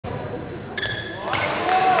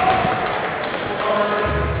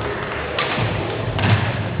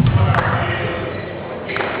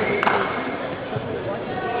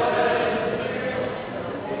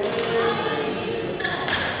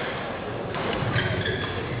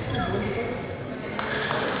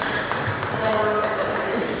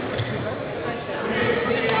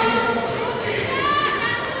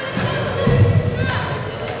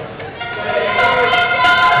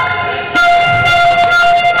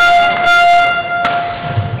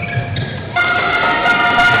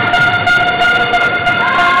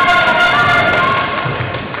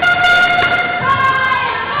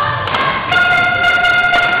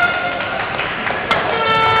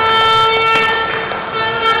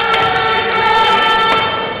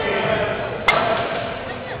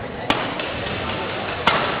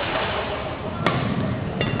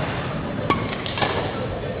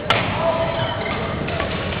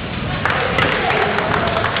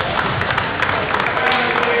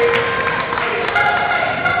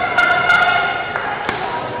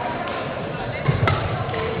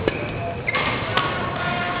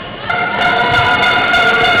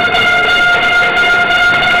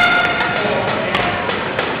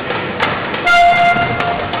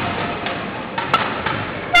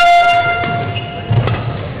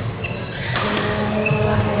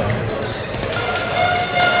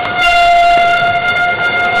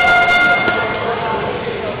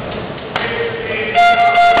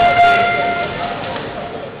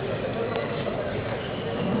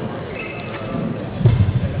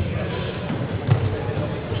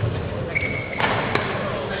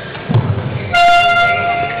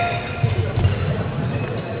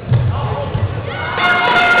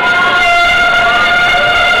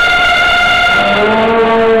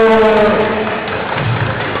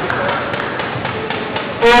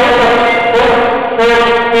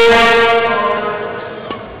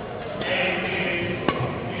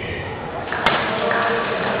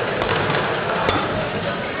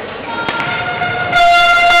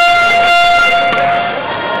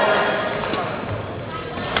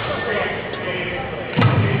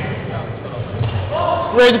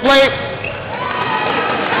Ready to play.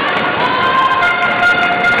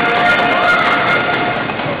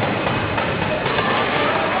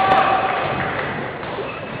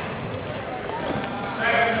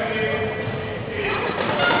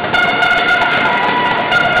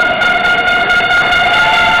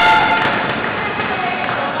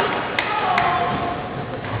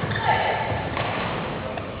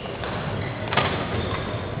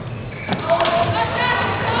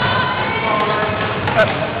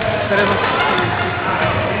 Tereza.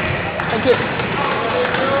 Thank you.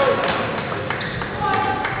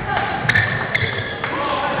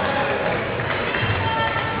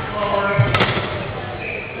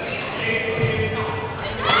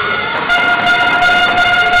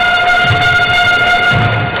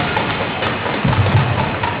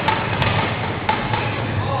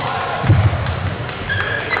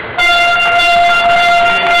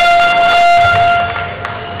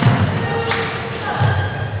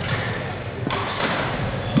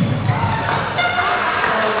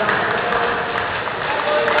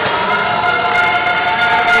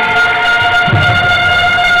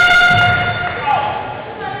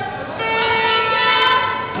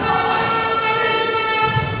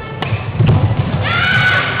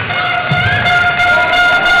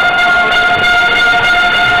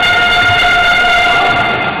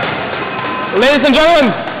 Ladies and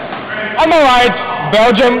gentlemen, on my right,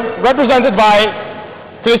 Belgium, represented by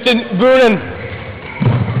Kirstin, Boonen.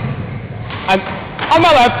 And on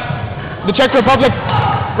my left, the Czech Republic,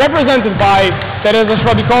 represented by Tereza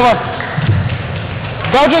Švábíková.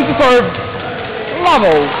 Belgium to serve,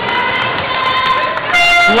 level,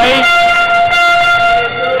 play.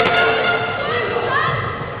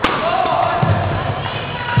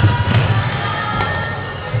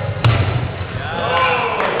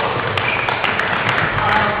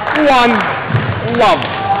 One love.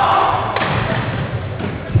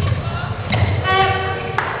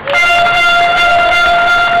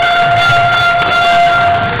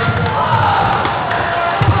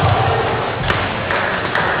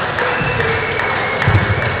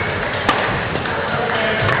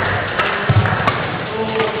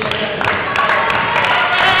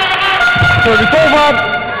 So it's over.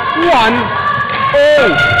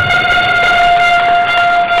 1-0.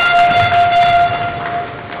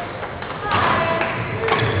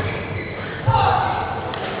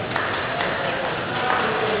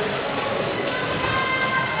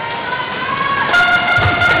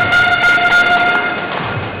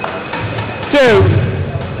 Two,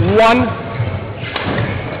 one.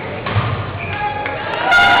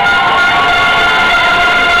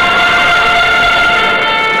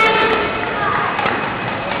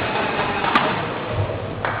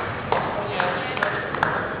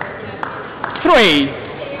 Three,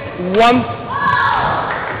 one.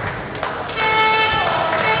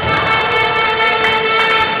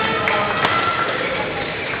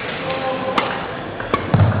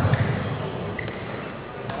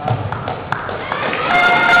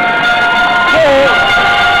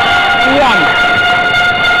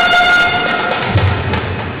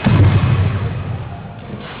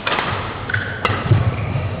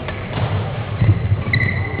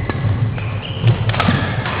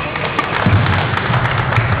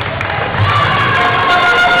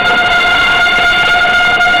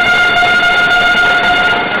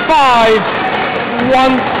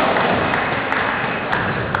 One.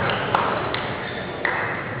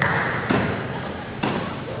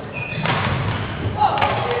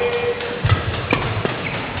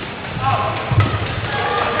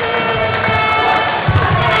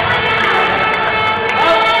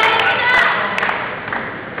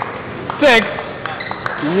 Six.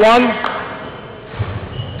 One.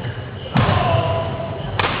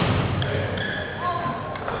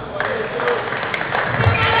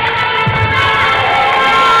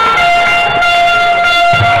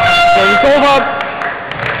 Over.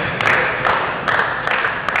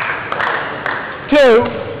 2,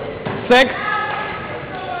 6.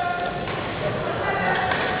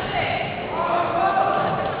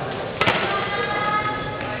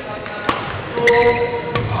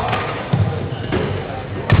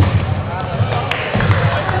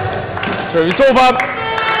 So it's over.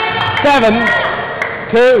 7,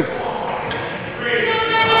 2.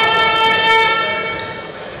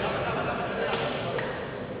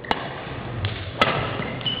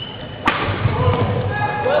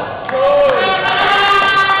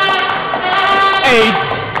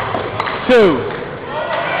 Two.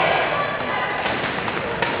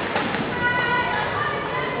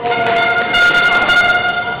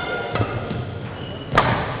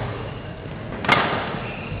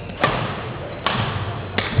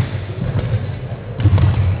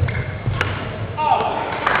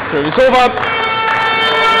 Service over.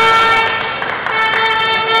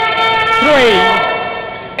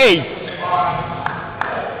 3-8.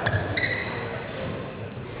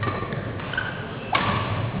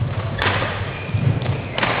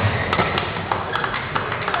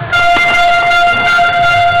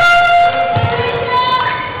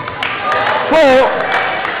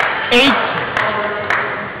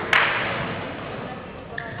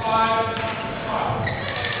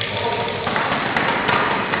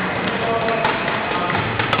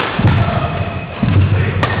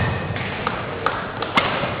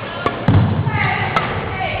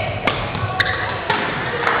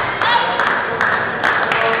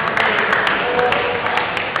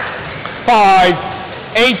 Five,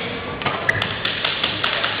 8.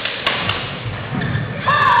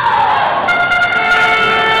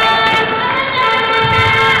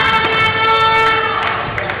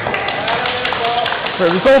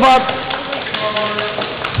 Service over.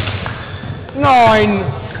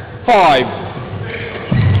 9-5.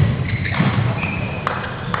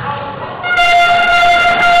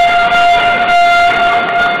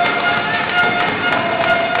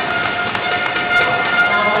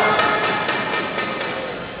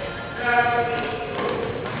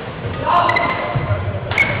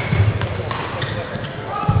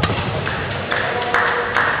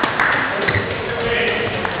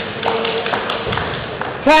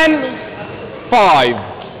 Ten, 5.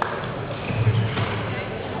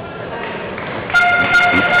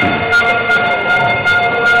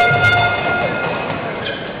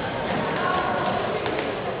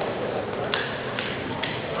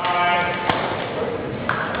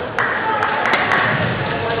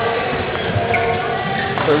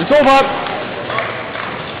 Service over.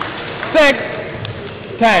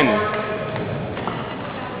 6-10.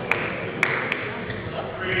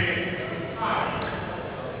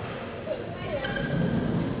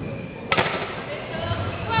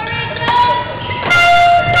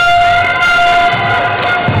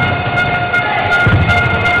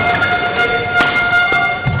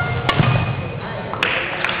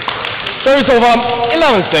 Service over,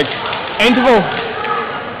 11-6, interval.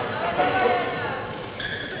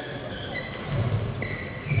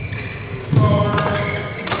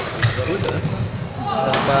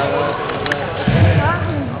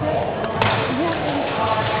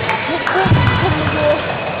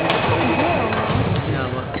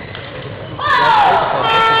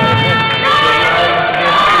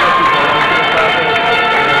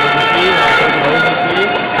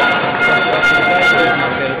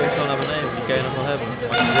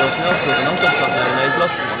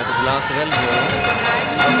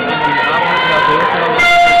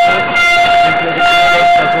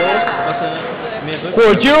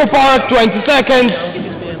 Court Euro par, 20 seconds.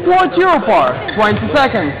 Court Euro par, 20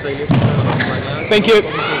 seconds. Thank you.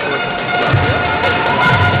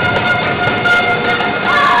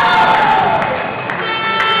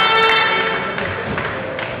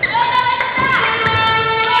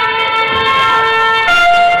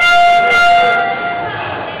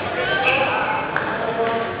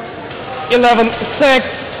 Eleven, 6.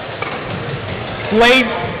 Late.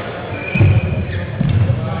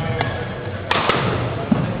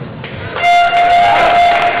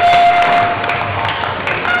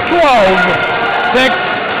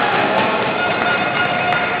 12-6.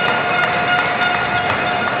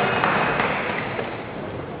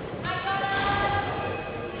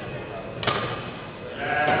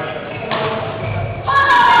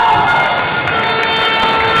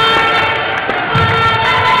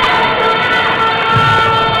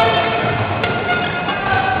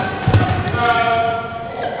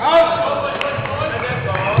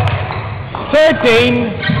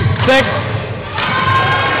 Thirteen, 6.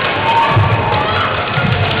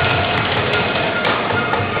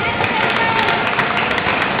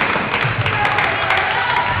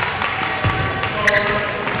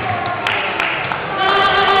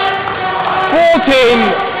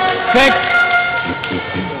 Six.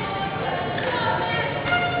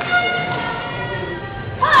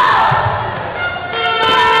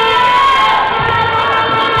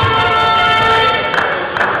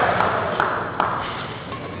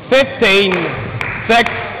 Fifteen, 6.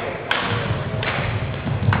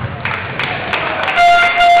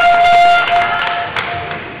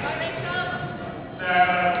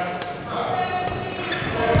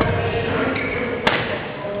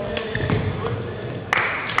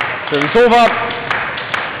 Service over.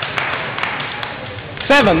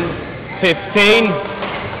 7-15.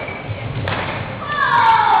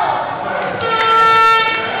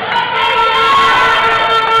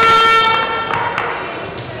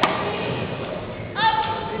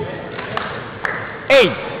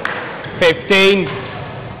 15.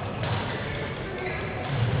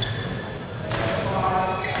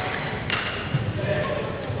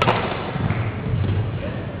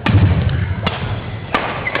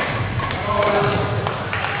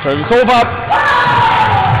 Service over.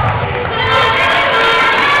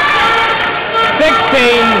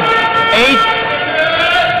 16-8.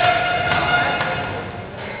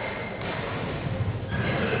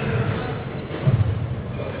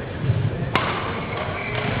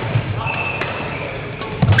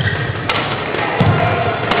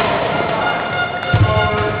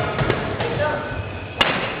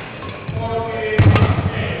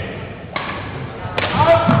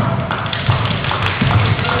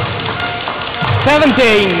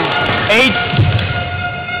 17-8.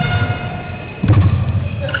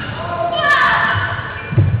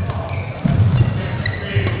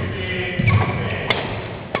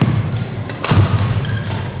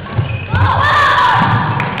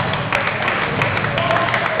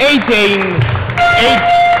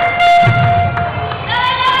 18-8.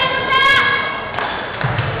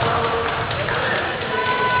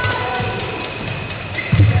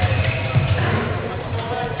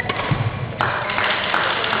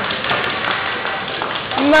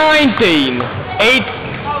 19-8.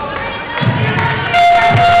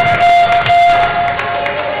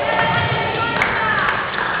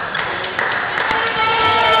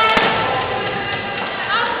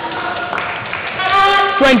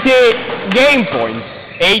 20 game points.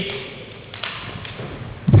 8.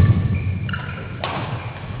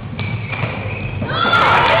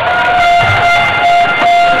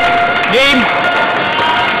 Game.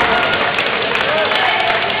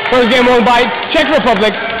 First game won by Czech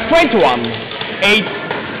Republic, 21-8.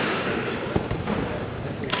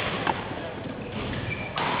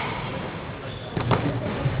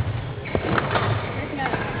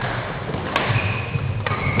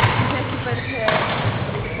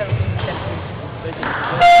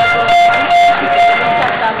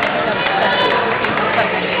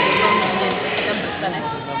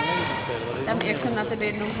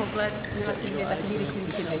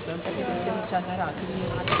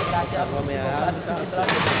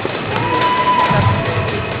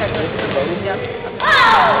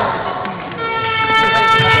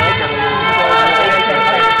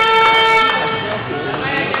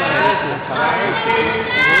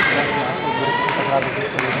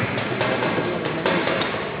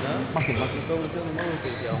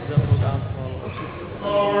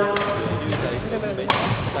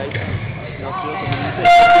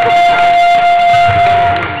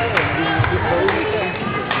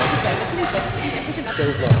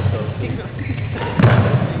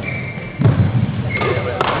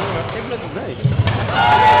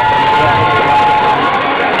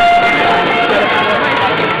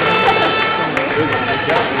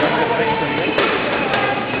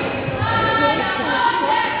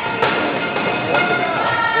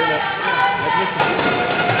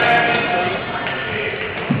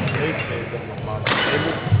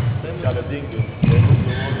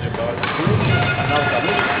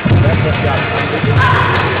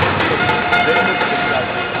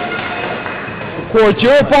 Court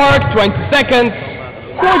Euro Park, 20 seconds.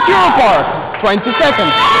 Court Euro Park, 20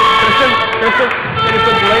 seconds.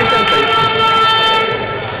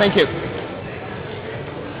 Thank you.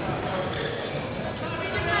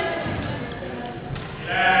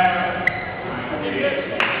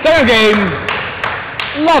 Second game,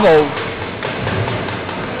 level.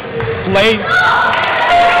 Play.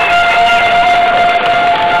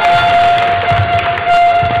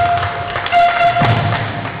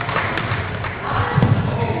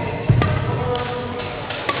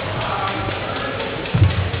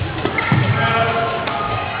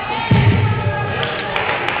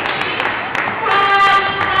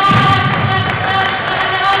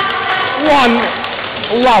 One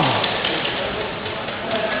love.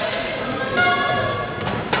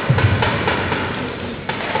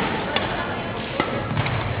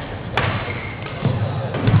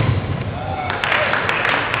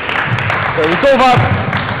 So it's over.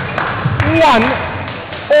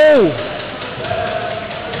 1-0.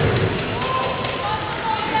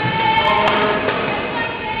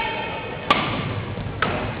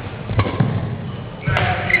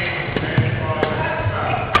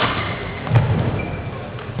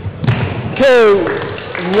 Two,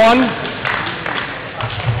 1.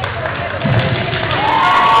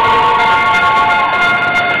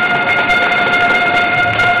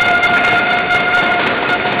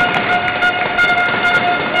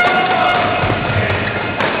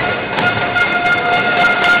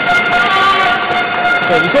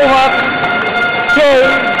 So it's over.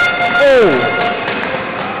 2-0.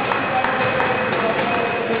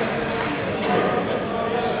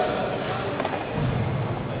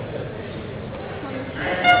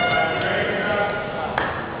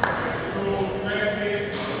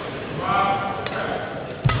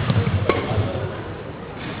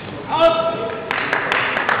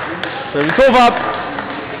 Service over.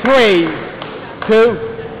 3,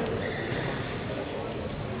 2.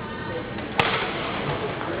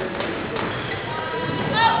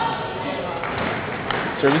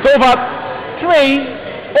 Service over.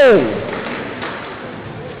 3-all.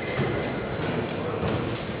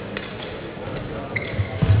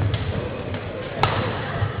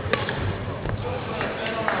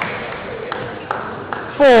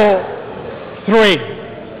 Four, 3.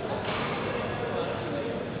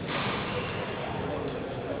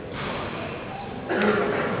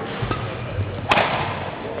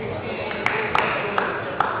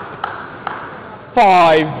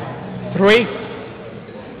 Five, 3.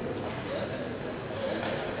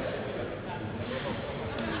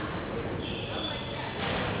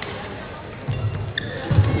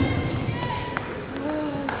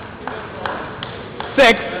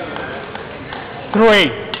 Six,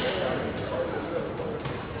 3.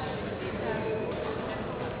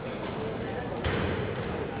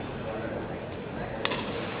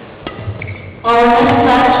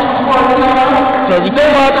 Service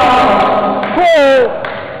over. 4,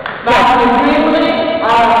 6.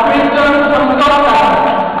 Kirstin from Scotland.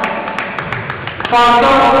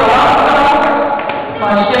 Father from Poland.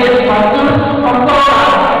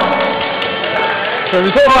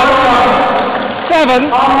 Service over. 7,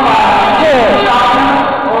 4.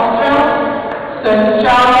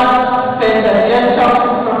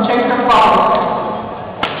 From Czech Republic.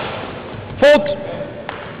 Fault.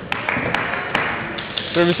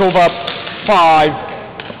 Service over. 5,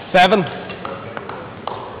 7.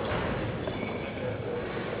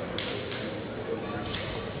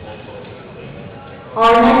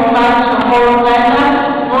 Our next match of Boonen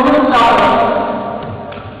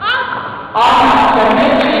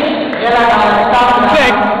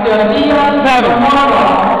Six, 7.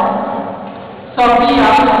 Sofia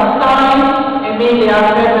Sani, Emilia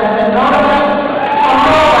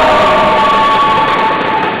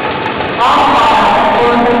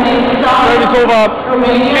Service over.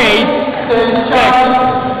 8, 6.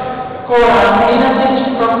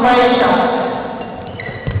 From Croatia.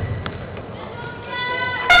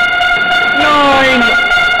 9,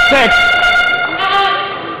 6.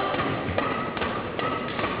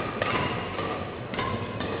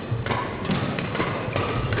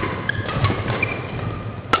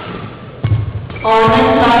 Our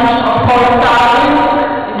next match of qualifying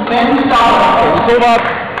is men's double. Service over.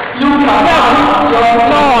 Luca 9.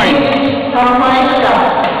 from Croatia.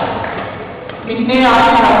 Mignea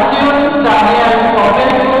Daniel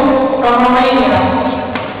Popescu from Romania.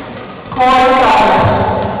 Qualifiers.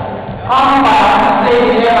 Umpire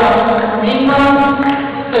Stadium from England.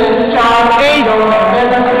 Sir Charles 8,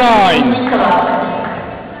 9.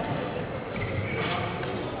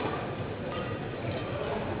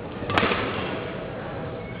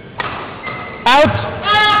 Out.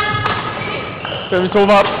 Service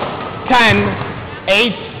over. 10,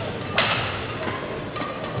 8.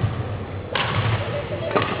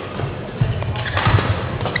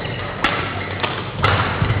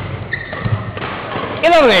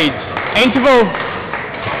 Eliminate. Interval.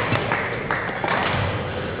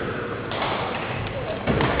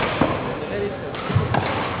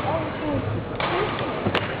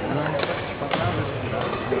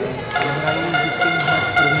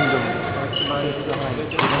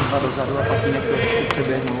 Dozadu a pak jinak to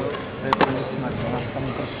přeběhnout, protože si nás tam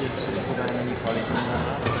prostě předpokládá není kvalitní.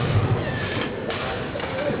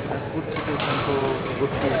 Já určitě jsem to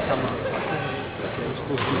gostu sama,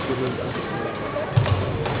 spoustu studiů.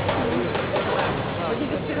 Hodně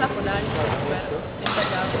to přihla podání,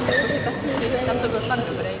 tam to byl fakt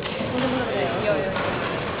dobrý. Jo.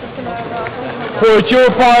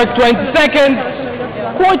 Quarter apart, 20 seconds.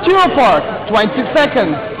 Quarter apart, 20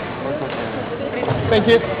 seconds. Thank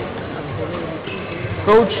you.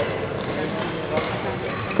 Coach.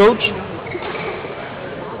 Coach.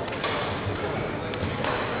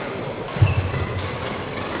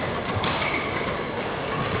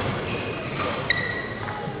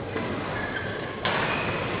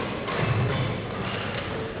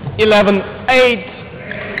 Eleven, 8.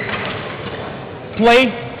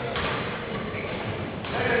 Play.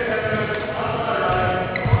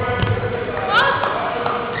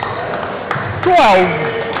 Twelve,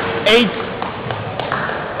 8.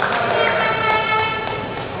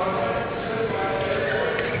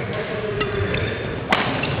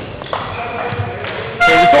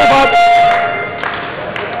 It's over.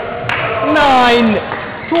 9,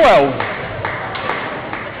 12.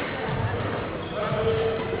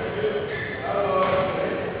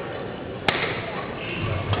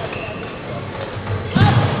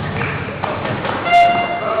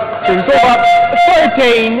 It's over. 13,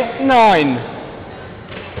 14-9.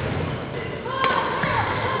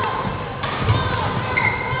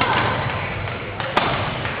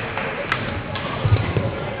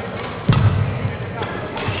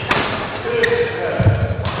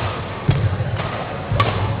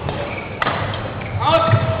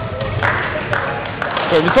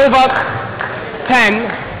 Service over.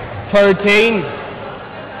 10-13.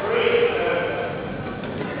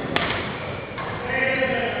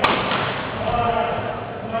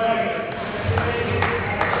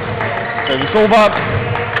 Service over.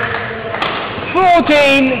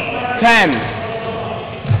 14-10.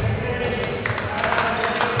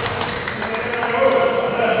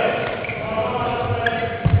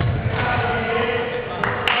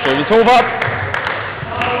 Service over.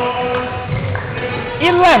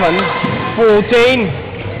 11-14.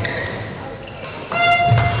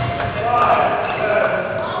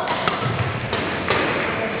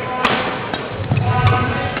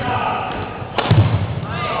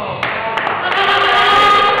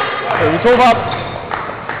 Service over.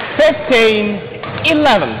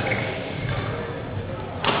 15-11.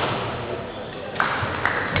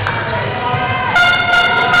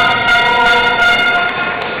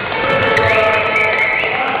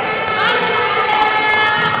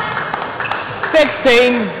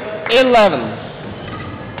 Sixteen, 11.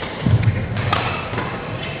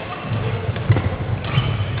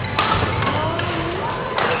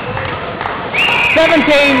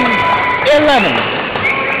 Seventeen, 11.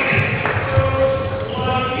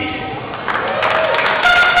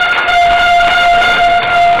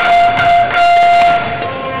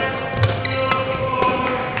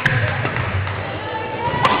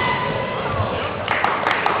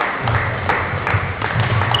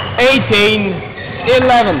 Eighteen,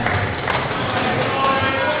 11.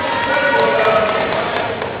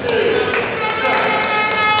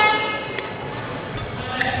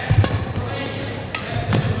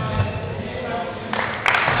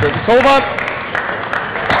 Service over.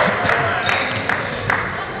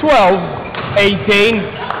 12-18.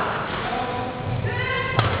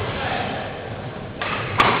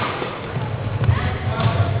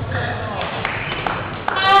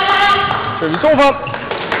 Service over.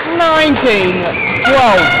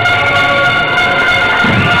 19-12.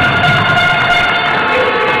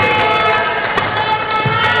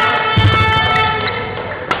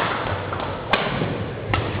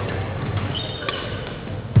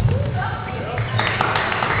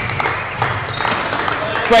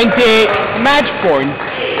 Match point,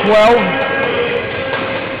 12.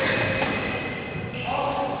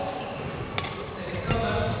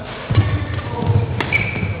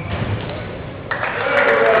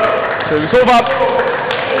 Service over.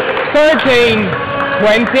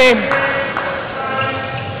 13-20.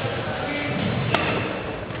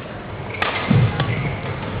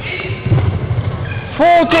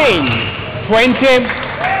 Fourteen, 20.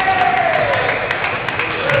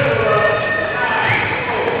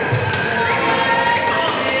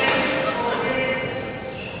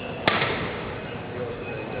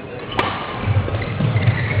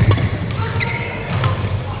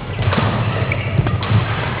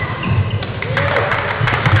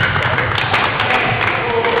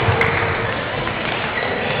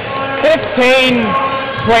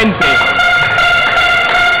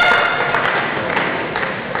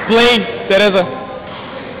 Please, Tereza.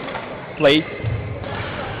 Please.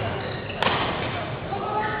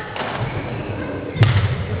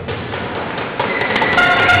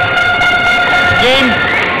 Game.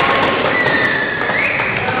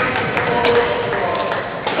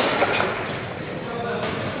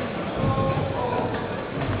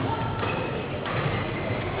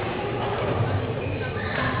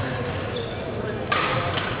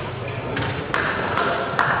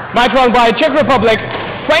 Match won by Czech Republic,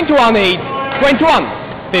 21-8,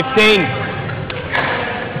 21-15.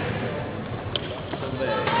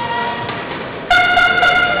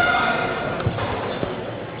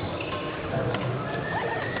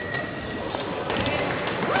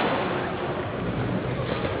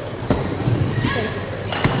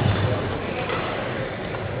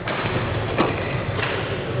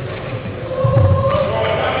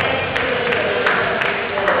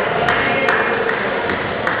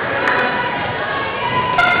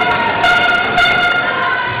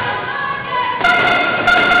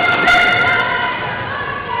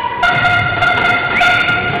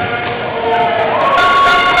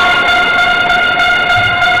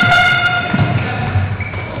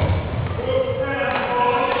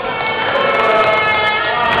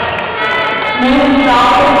 Men's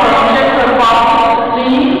double